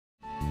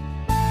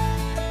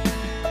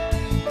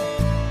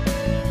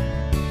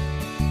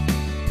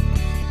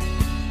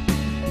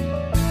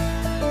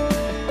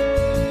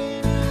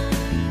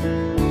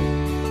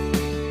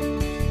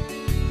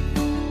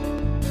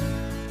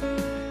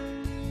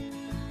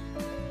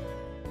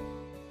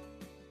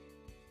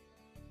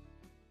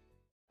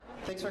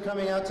Thanks for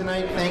coming out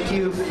tonight. Thank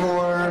you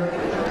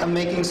for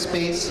making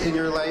space in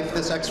your life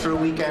this extra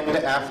weekend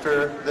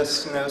after the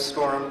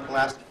snowstorm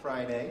last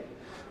Friday.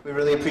 We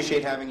really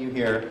appreciate having you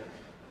here.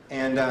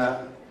 And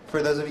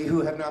for those of you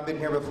who have not been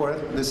here before,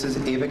 this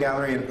is AVA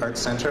Gallery and Art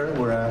Center.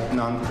 We're a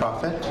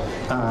nonprofit.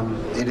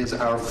 It is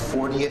our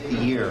 40th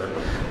year.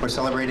 We're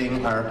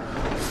celebrating our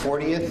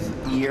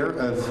 40th year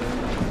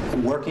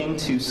of working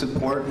to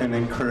support and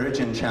encourage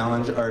and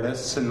challenge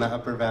artists in the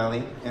Upper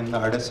Valley and the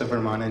artists of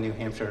Vermont and New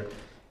Hampshire.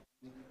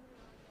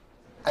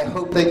 I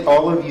hope that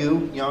all of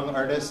you young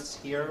artists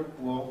here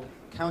will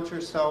count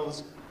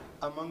yourselves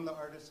among the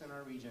artists in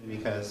our region,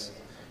 because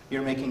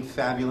you're making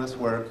fabulous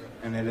work,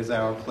 and it is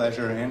our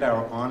pleasure and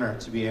our honor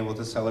to be able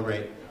to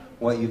celebrate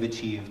what you've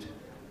achieved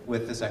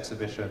with this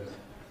exhibition.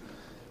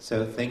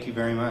 So thank you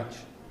very much.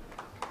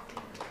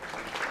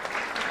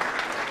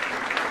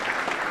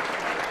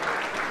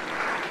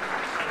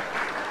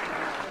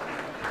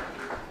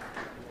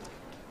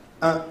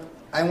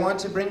 I want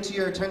to bring to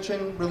your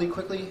attention really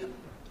quickly,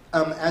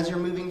 as you're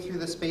moving through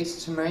the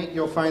space tonight,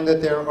 you'll find that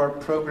there are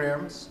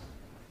programs.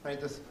 Right,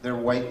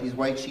 these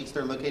white sheets,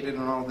 they're located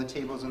on all the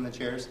tables and the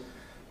chairs.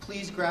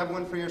 Please grab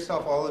one for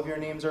yourself. All of your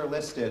names are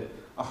listed.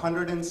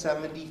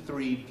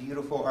 173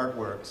 beautiful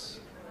artworks.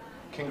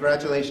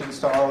 Congratulations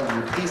to all of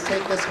you. Please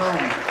take this home.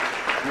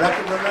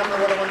 Remember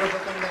what a wonderful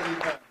thing that you've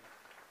done.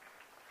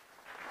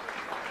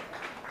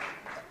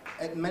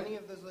 At many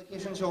of those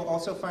locations, you'll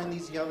also find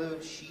these yellow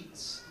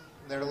sheets.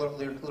 They're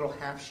little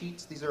half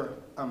sheets. These are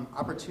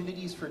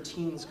opportunities for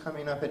teens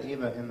coming up at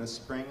AVA in the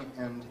spring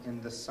and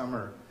in the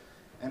summer.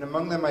 And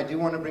among them, I do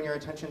want to bring your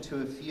attention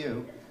to a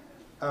few.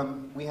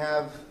 We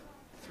have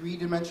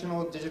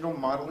three-dimensional digital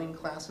modeling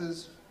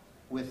classes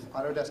with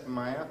Autodesk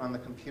Maya on the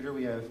computer.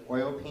 We have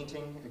oil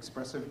painting,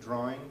 expressive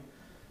drawing.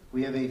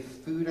 We have a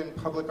food and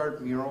public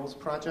art murals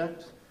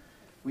project.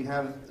 We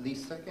have the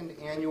second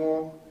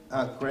annual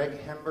Greg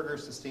Hemberger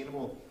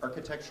Sustainable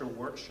Architecture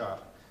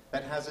Workshop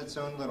that has its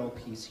own little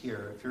piece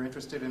here. If you're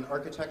interested in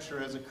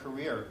architecture as a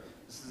career,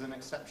 this is an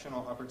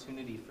exceptional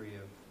opportunity for you.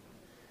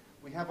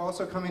 We have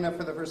also coming up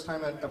for the first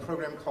time a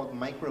program called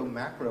Micro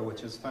Macro,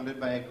 which is funded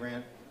by a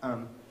grant,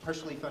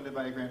 partially funded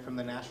by a grant from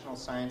the National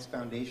Science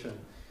Foundation.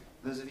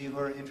 Those of you who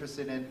are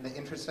interested in the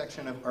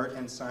intersection of art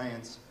and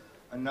science,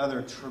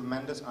 another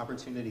tremendous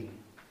opportunity.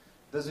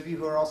 Those of you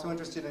who are also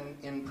interested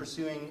in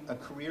pursuing a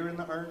career in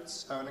the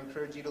arts, I would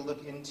encourage you to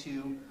look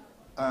into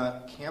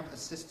camp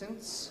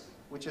assistants,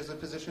 which is a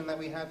position that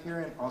we have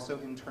here, and also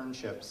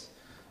internships.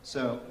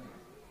 So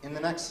in the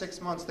next 6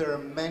 months, there are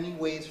many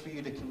ways for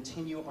you to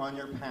continue on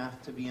your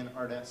path to be an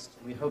artist.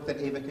 We hope that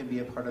AVA can be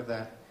a part of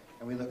that,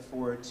 and we look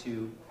forward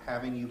to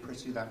having you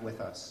pursue that with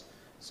us.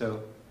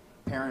 So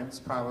parents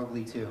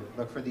probably too.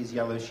 Look for these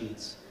yellow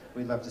sheets.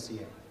 We'd love to see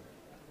you.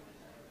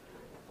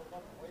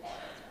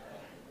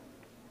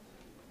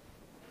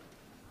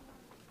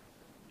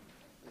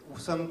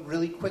 Some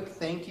really quick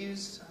thank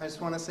yous. I just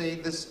want to say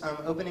this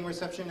opening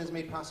reception is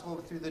made possible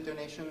through the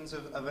donations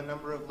of a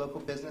number of local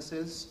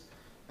businesses.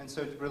 And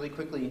so really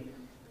quickly,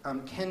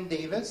 Ken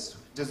Davis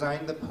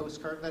designed the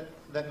postcard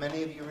that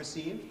many of you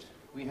received.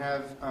 We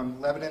have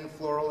Lebanon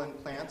Floral and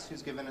Plants,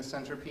 who's given a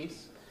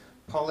centerpiece.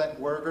 Paulette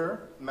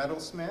Werger,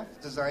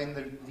 metalsmith, designed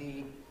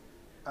the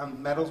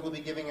medals we'll be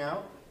giving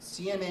out.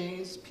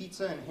 CNA's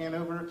Pizza in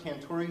Hanover,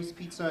 Cantori's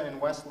Pizza in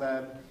West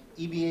Leb,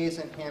 EBA's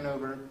in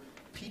Hanover,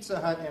 Pizza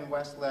Hut in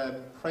West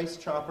Leb, Price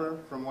Chopper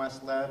from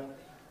West Leb,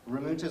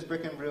 Ramunta's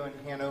Brick and Brew in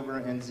Hanover,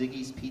 and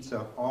Ziggy's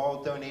Pizza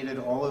all donated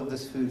all of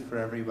this food for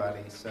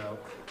everybody. So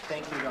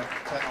thank you to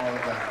all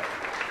of that.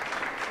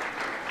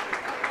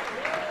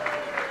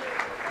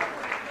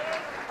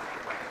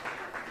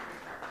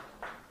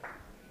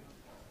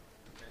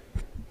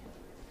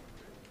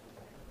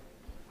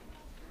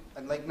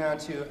 I'd like now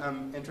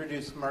to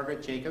introduce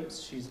Margaret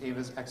Jacobs. She's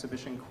AVA's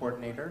exhibition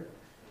coordinator,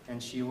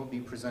 and she will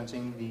be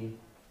presenting the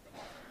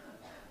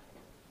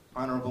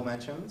honorable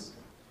mentions,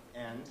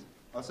 and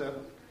also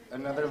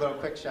another little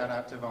quick shout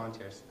out to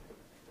volunteers.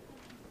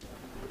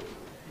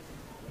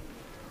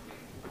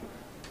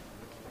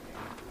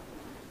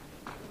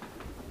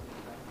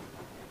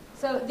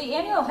 So the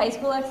annual high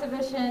school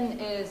exhibition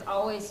is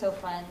always so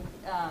fun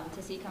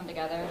to see come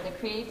together. The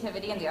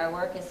creativity and the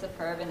artwork is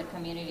superb, and the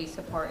community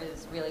support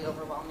is really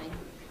overwhelming.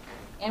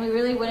 And we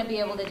really wouldn't be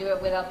able to do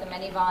it without the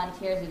many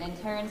volunteers and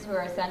interns who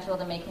are essential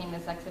to making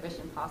this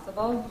exhibition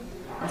possible.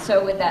 And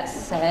so with that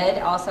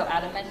said, also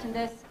Adam mentioned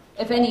this,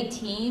 if any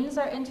teens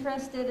are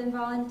interested in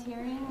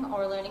volunteering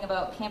or learning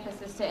about camp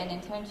assistant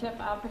and internship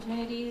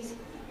opportunities,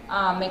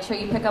 make sure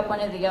you pick up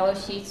one of the yellow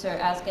sheets or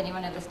ask any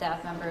one of the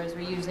staff members.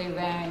 We're usually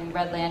wearing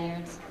red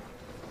lanyards.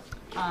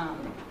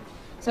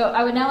 So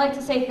I would now like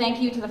to say thank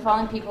you to the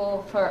following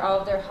people for all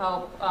of their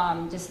help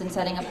just in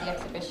setting up the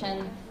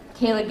exhibition.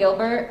 Kayla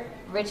Gilbert,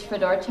 Rich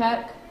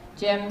Fedorchak,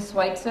 Jim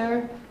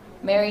Schweitzer,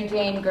 Mary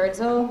Jane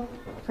Gertzel,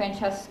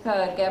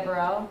 Francesca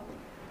Gabriel,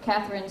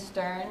 Catherine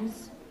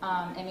Stearns,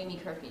 and Mimi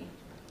Curfey.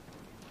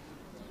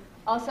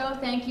 Also,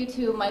 thank you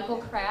to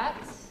Michael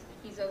Kratz.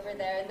 He's over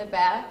there in the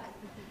back.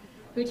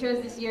 who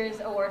chose this year's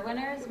award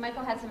winners.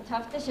 Michael had some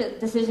tough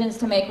decisions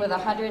to make with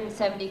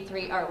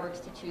 173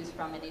 artworks to choose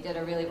from, and he did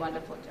a really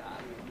wonderful job.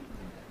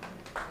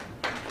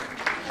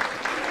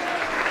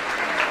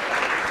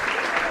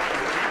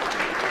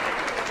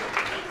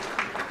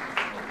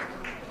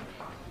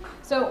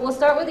 So we'll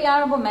start with the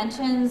honorable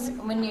mentions.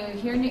 When you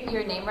hear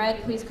your name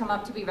read, please come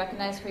up to be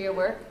recognized for your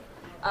work.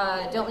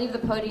 Don't leave the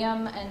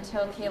podium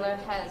until Kayla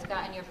has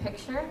gotten your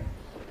picture,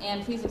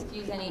 and please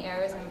excuse any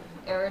errors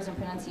in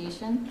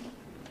pronunciation.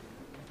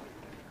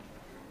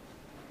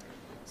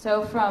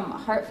 So from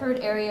Hartford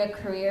Area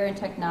Career and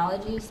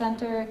Technology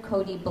Center,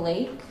 Cody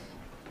Blake.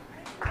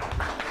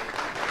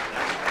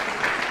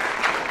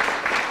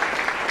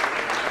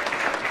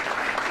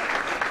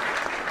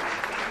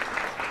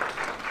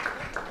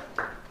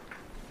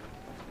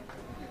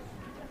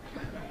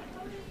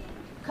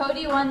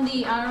 Cody won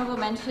the honorable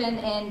mention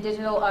in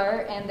digital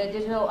art, and the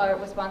digital art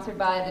was sponsored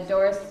by the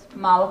Doris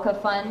Malika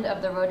Fund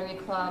of the Rotary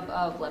Club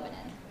of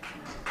Lebanon.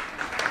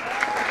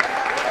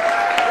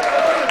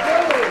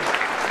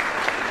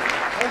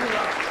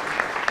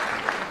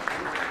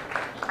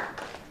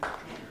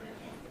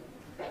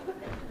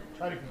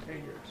 Try to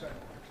contain your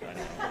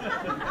excitement.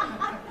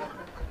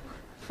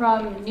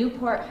 From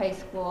Newport High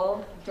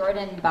School,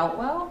 Jordan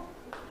Boutwell.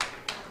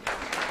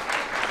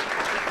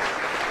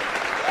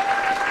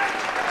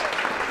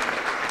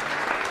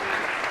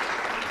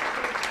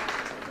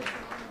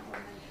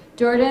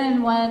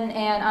 Jordan won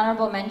an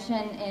honorable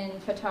mention in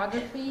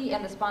photography,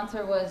 and the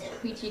sponsor was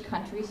Queechee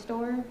Country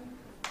Store.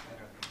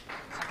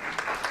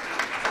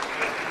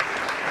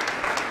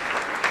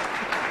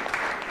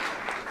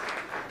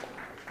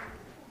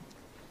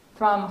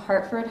 From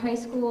Hartford High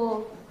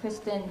School,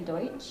 Kristen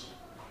Deutsch.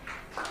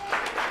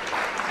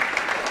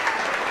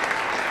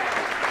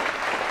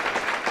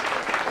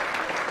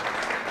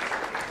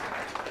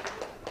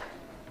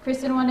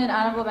 Kristen won an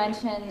honorable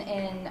mention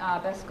in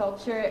Best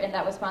Sculpture, and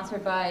that was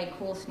sponsored by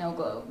Cool Snow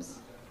Globes.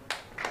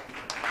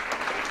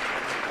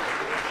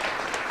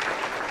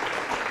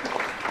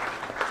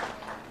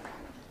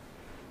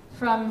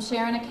 From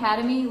Sharon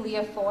Academy,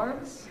 Leah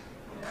Forbes.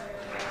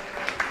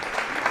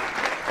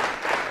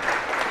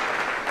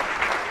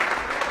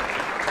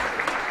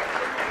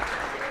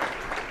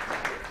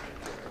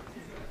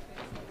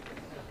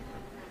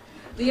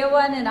 Leah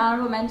won an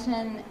honorable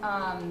mention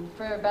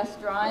for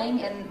Best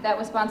Drawing, and that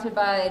was sponsored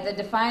by the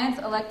Defiance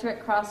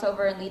Electric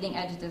Crossover and Leading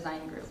Edge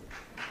Design Group.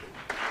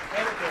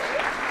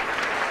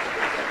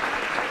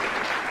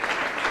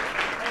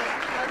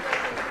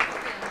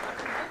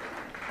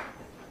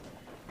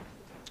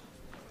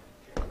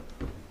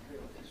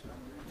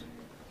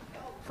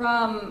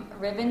 From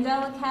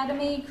Rivendell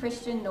Academy,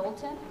 Christian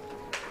Knowlton.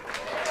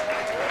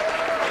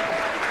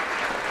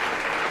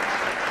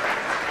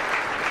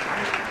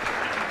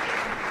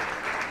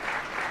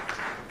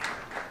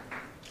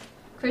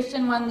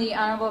 Christian won the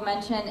honorable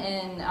mention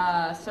in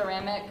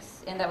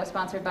ceramics, and that was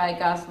sponsored by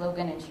Goss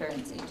Logan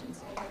Insurance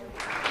Agency.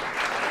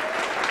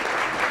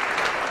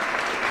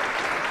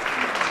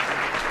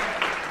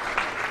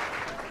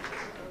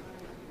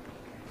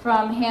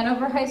 From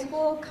Hanover High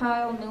School,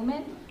 Kyle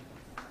Newman.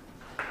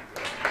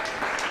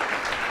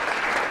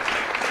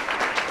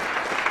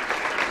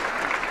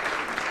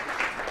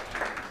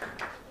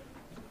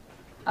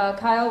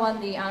 Kyle won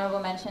the honorable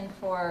mention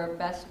for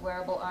Best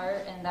Wearable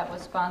Art, and that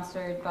was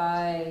sponsored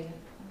by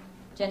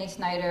Jenny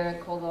Snyder,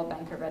 Coldwell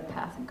Banker,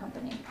 Redpath and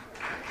Company.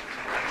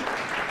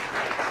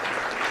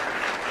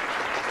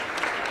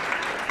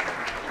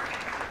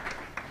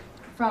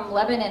 From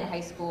Lebanon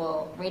High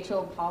School,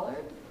 Rachel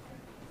Pollard.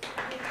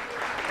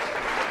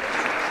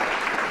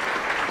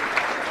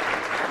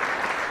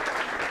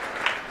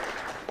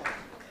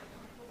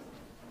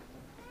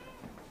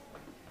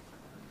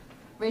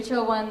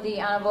 Rachel won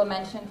the honorable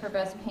mention for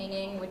Best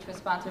Painting, which was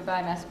sponsored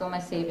by Mascoma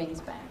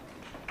Savings Bank.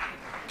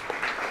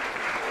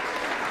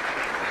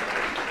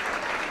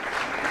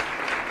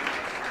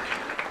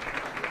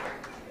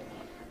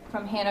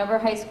 From Hanover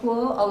High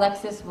School,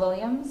 Alexis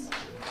Williams.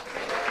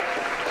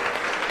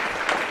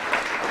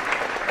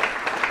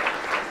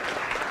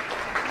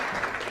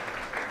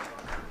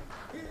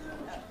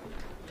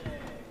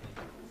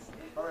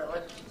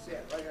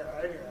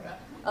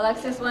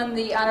 Alexis won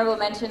the honorable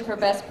mention for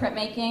Best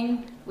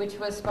Printmaking, which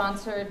was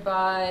sponsored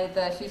by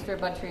the Schuster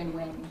Buttrey and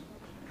Wing.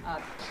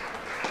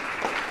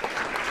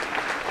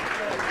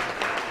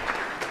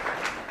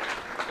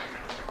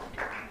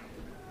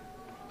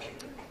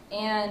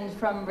 And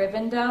from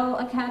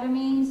Rivendell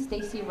Academy,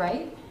 Stacy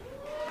Wright.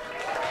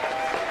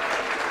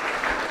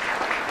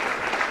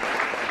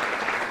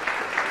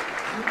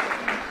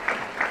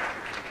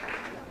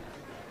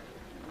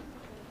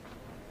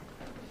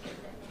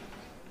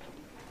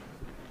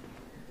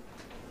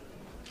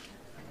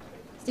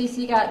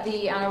 Stacy got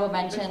the honorable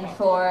mention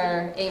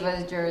for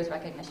AVA's Jurors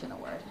Recognition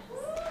Award.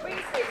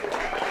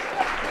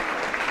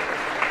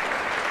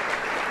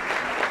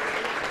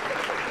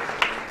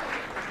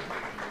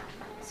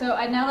 So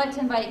I'd now like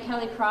to invite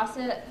Kelly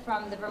Crossett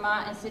from the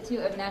Vermont Institute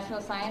of Natural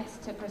Science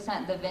to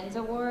present the VINS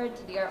Award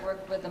to the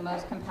artwork with the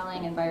most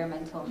compelling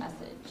environmental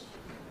message.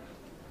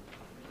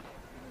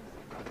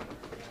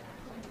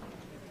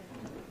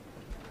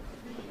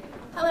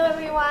 Hello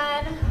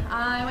everyone.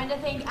 I want to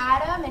thank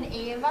Adam and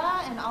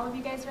Ava and all of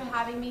you guys for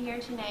having me here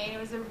tonight. It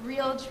was a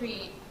real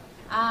treat.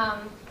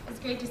 It's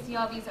great to see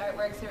all these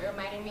artworks. It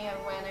reminded me of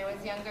when I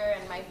was younger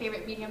and my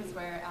favorite mediums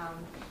were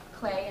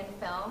clay and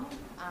film.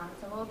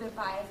 So I'm a little bit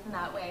biased in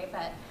that way,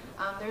 but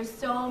there's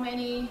so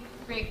many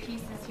great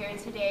pieces here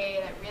today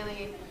that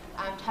really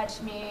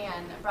touched me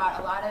and brought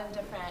a lot of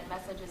different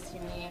messages to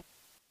me.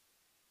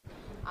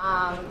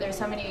 There's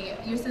so many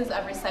uses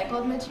of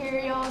recycled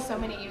materials, so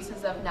many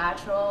uses of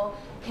natural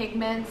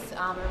pigments.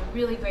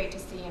 Really great to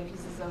see in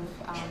pieces of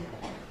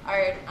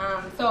art.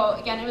 So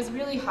again, it was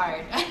really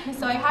hard.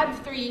 So I had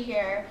 3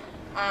 here.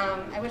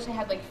 I wish I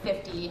had like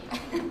 50.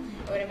 It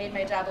would have made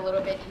my job a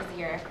little bit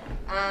easier.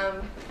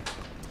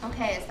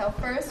 Okay, so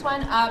first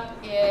one up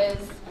is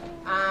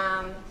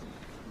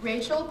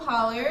Rachel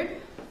Pollard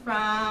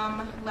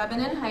from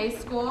Lebanon High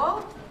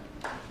School.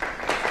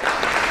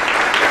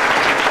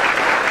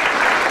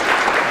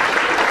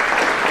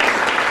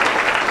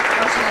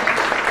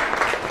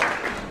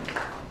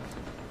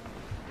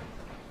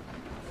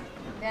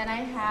 Then I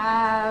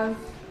have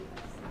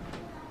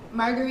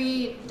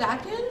Marguerite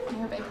Dakin, I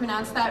hope I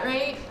pronounced that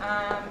right,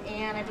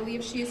 and I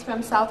believe she's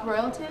from South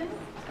Royalton.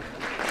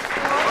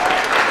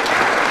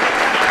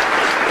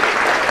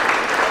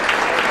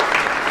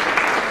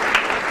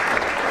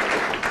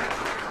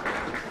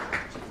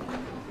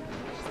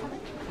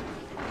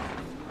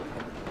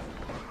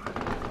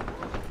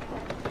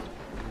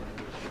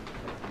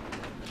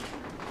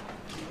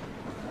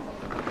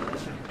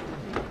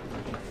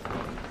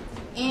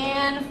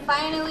 And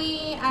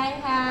finally, I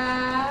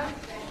have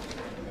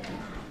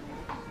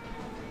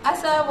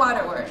Essa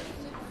Waterworth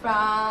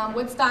from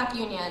Woodstock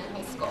Union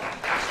High School.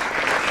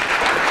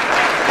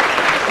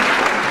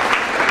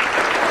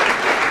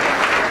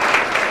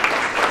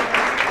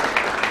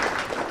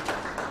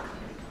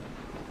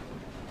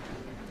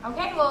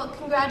 Okay, well,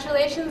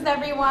 congratulations,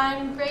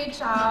 everyone. Great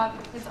job.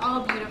 It's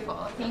all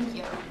beautiful. Thank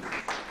you.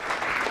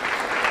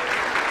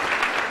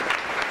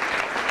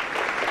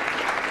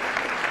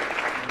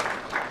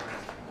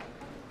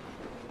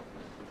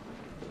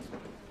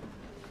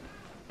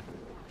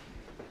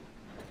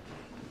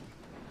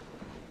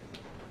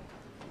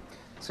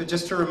 So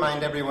just to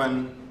remind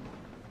everyone,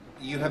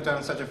 you have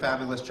done such a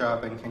fabulous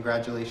job, and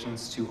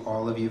congratulations to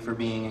all of you for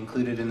being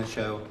included in the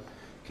show.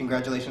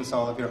 Congratulations to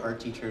all of your art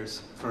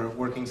teachers for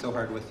working so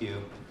hard with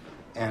you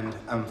and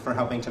for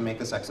helping to make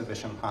this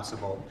exhibition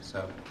possible.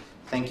 So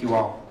thank you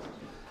all.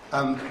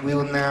 We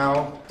will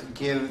now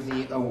give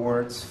the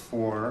awards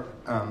for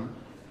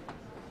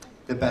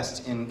the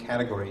best in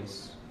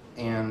categories.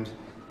 And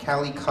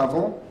Callie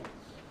Covell,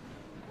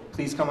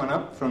 please come on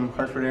up from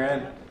Hartford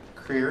Area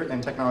Career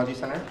and Technology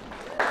Center.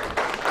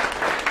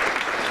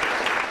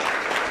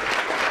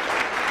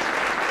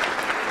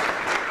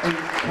 And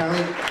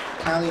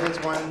Callie has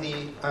won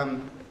the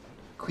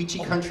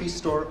Quechee Country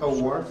Store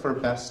Award for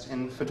Best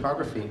in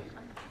Photography.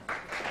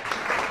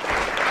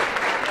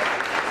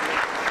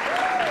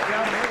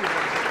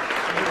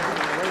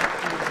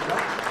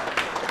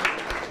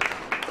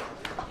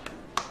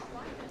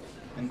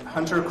 And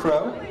Hunter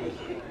Crow.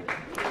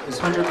 Is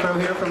Hunter Crow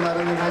here from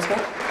Lebanon High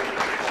School?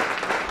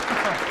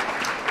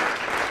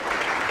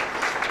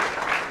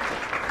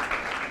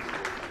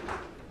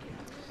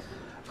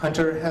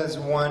 Hunter has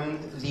won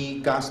the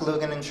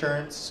Goslogan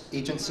Insurance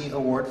Agency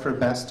Award for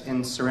Best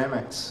in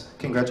Ceramics.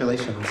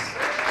 Congratulations.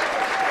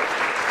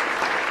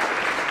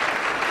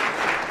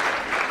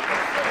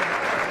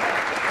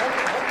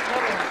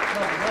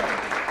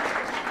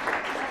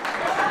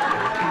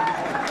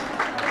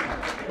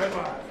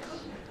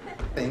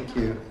 Thank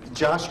you.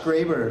 Josh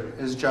Graber.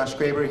 Is Josh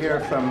Graber here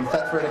from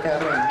Thetford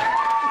Academy?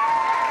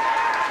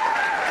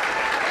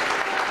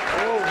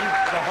 Oh, he's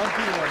the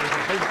hunky one.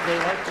 They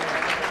like that.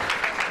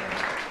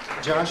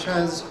 Josh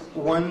has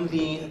won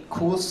the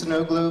Cool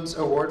Snow Globes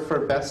Award for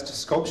Best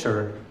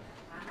Sculpture.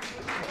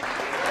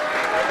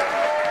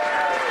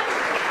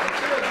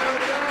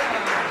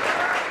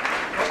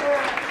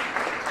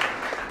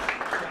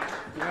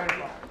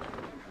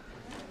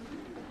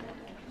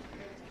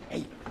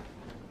 Hey,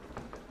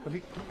 look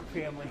at your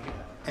family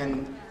here.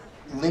 And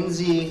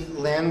Lindsay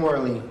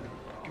Lanworley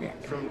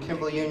from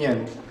Kimball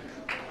Union.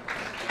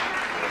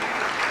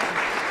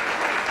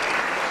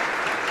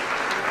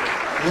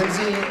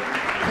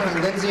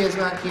 Lindsay is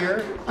not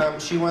here.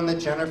 She won the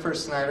Jennifer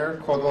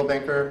Snyder Coldwell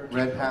Banker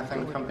Red Path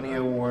and Company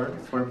Award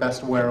for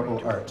Best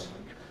Wearable Art.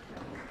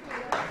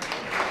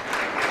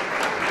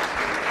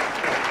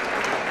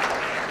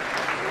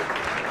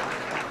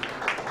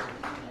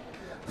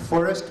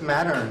 Forrest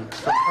Mattern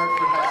from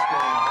Hartford High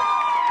School.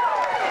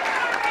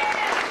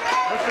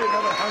 Let's see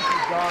another hunky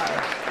guy.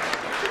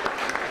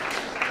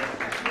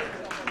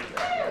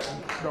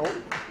 Nope.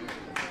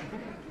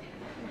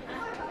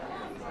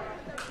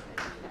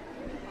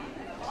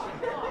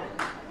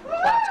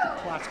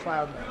 Plots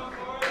Cloud.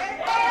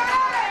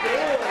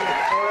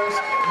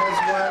 Forrest has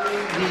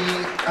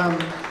won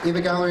the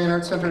AVA Gallery and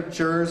Art Center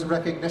Jurors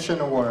Recognition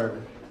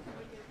Award.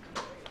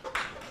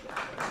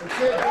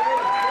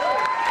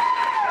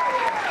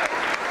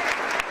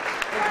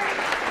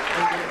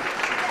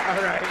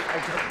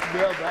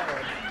 nailed that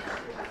one.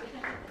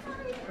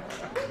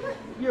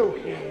 You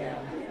can.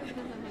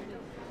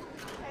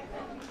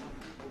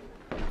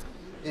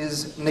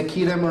 Is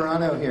Nikita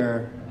Morano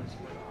here?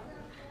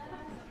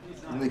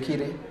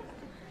 Nikita?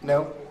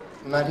 No,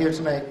 not here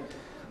tonight.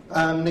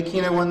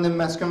 Nikita won the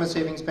Mascoma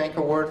Savings Bank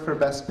Award for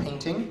Best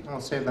Painting.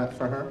 I'll save that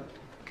for her.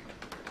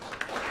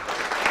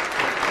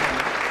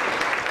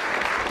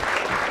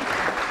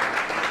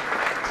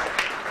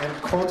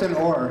 And Colton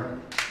Orr.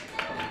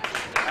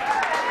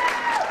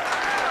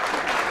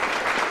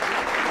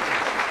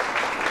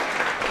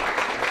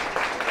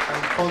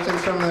 Colton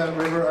from the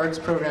River Arts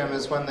Program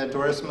has won the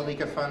Doris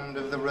Malika Fund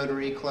of the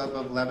Rotary Club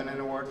of Lebanon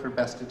Award for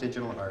Best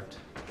Digital Art.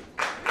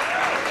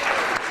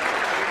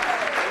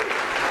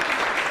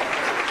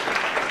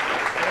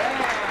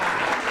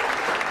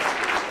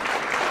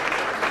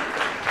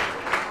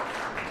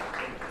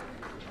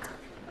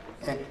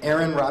 And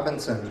Aaron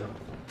Robinson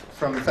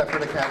from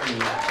Thetford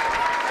Academy.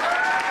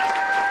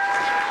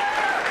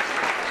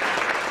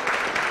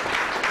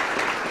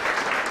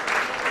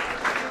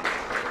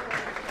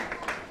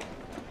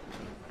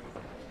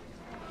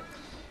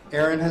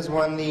 Aaron has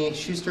won the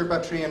Schuster,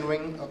 Buttrey, and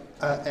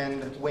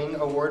Wing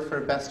Award for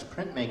Best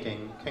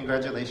Printmaking.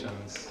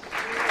 Congratulations.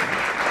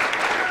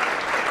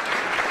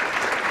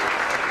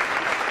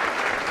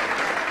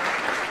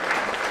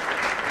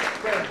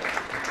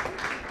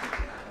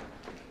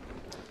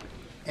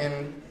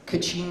 And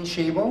Kachin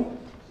Shable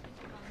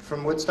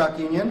from Woodstock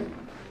Union.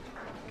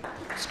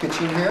 Is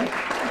Kachin here?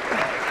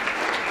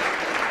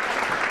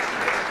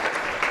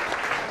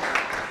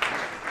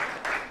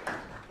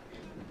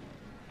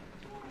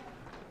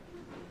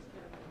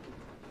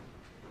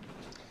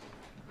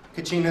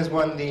 Kachin has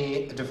won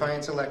the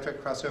Defiance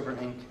Electric, Crossover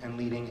Inc., and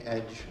Leading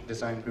Edge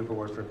Design Group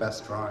Award for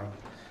Best Drawing.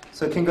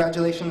 So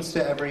congratulations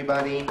to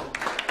everybody.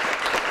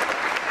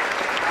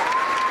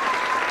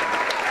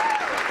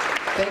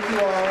 Thank you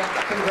all.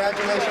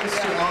 Congratulations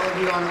to all of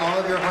you on all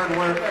of your hard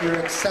work. You're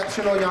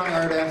exceptional young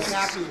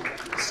artists.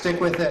 Stick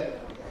with it.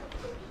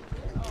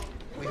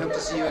 We hope to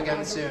see you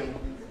again soon.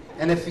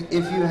 And if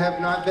you have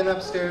not been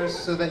upstairs,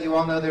 so that you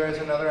all know, there is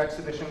another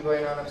exhibition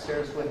going on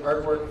upstairs with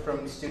artwork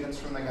from students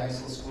from the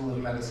Geisel School of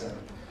Medicine.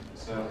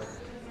 So,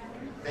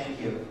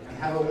 thank you. And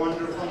have a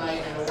wonderful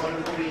night and a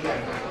wonderful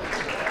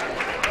weekend.